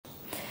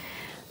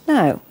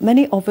Now,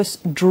 many of us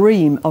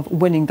dream of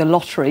winning the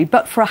lottery,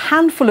 but for a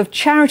handful of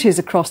charities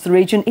across the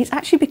region, it's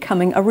actually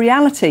becoming a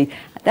reality.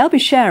 They'll be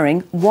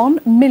sharing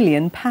 £1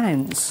 million.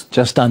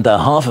 Just under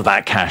half of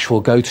that cash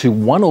will go to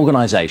one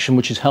organisation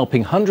which is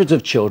helping hundreds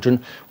of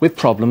children with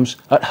problems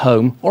at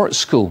home or at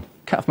school.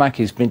 Kath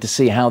Mackey's been to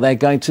see how they're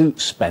going to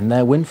spend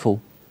their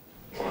windfall.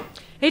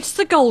 It's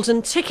the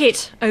golden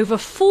ticket, over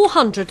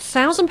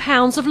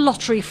 £400,000 of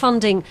lottery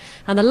funding.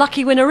 And the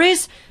lucky winner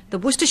is the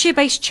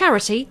Worcestershire-based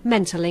charity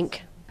Mentalink.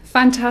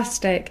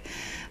 Fantastic.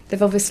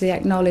 They've obviously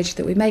acknowledged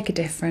that we make a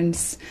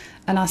difference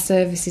and our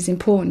service is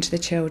important to the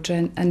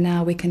children, and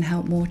now we can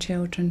help more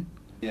children.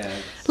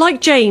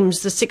 Like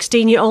James, the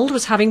 16-year-old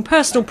was having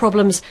personal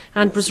problems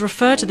and was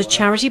referred to the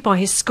charity by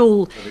his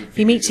school.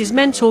 He meets his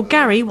mentor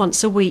Gary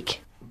once a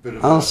week.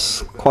 I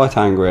was quite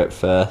angry at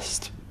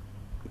first,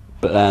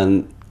 but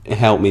then it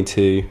helped me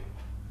to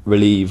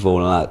relieve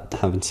all of that,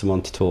 having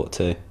someone to talk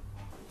to.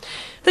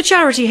 The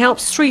charity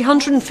helps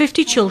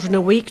 350 children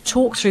a week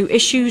talk through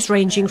issues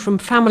ranging from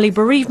family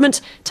bereavement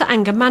to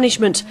anger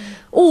management.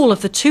 All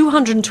of the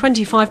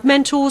 225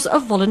 mentors are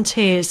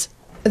volunteers.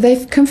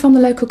 They've come from the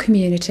local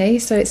community,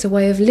 so it's a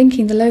way of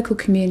linking the local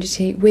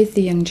community with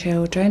the young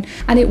children,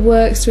 and it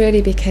works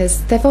really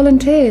because they're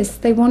volunteers.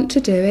 They want to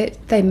do it.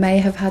 They may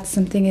have had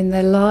something in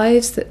their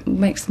lives that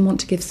makes them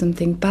want to give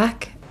something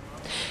back.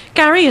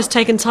 Gary has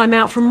taken time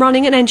out from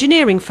running an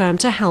engineering firm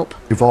to help.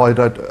 If I'd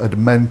had a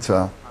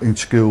mentor in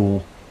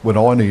school when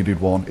I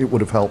needed one, it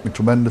would have helped me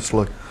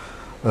tremendously.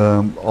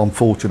 I'm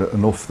fortunate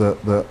enough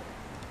that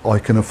I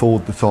can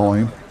afford the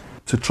time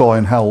to try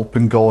and help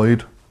and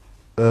guide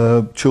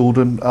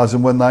children as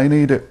and when they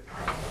need it.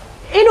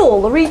 In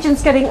all, the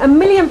region's getting £1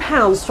 million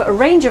for a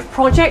range of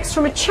projects,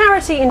 from a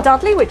charity in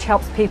Dudley which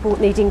helps people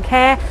needing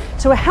care,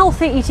 to a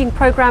healthy eating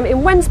programme in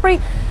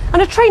Wednesbury,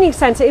 and a training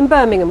centre in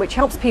Birmingham which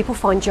helps people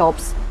find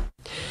jobs.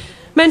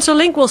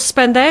 Mentalink will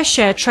spend their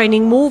share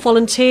training more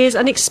volunteers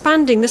and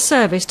expanding the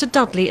service to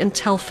Dudley and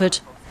Telford.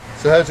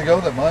 So how's it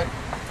going then, mate?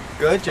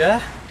 Good,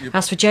 yeah.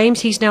 As for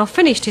James, he's now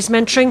finished his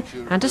mentoring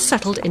and has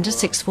settled into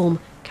sixth form.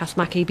 Kath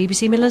Mackey,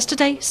 BBC Midlands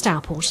Today,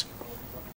 Stourport.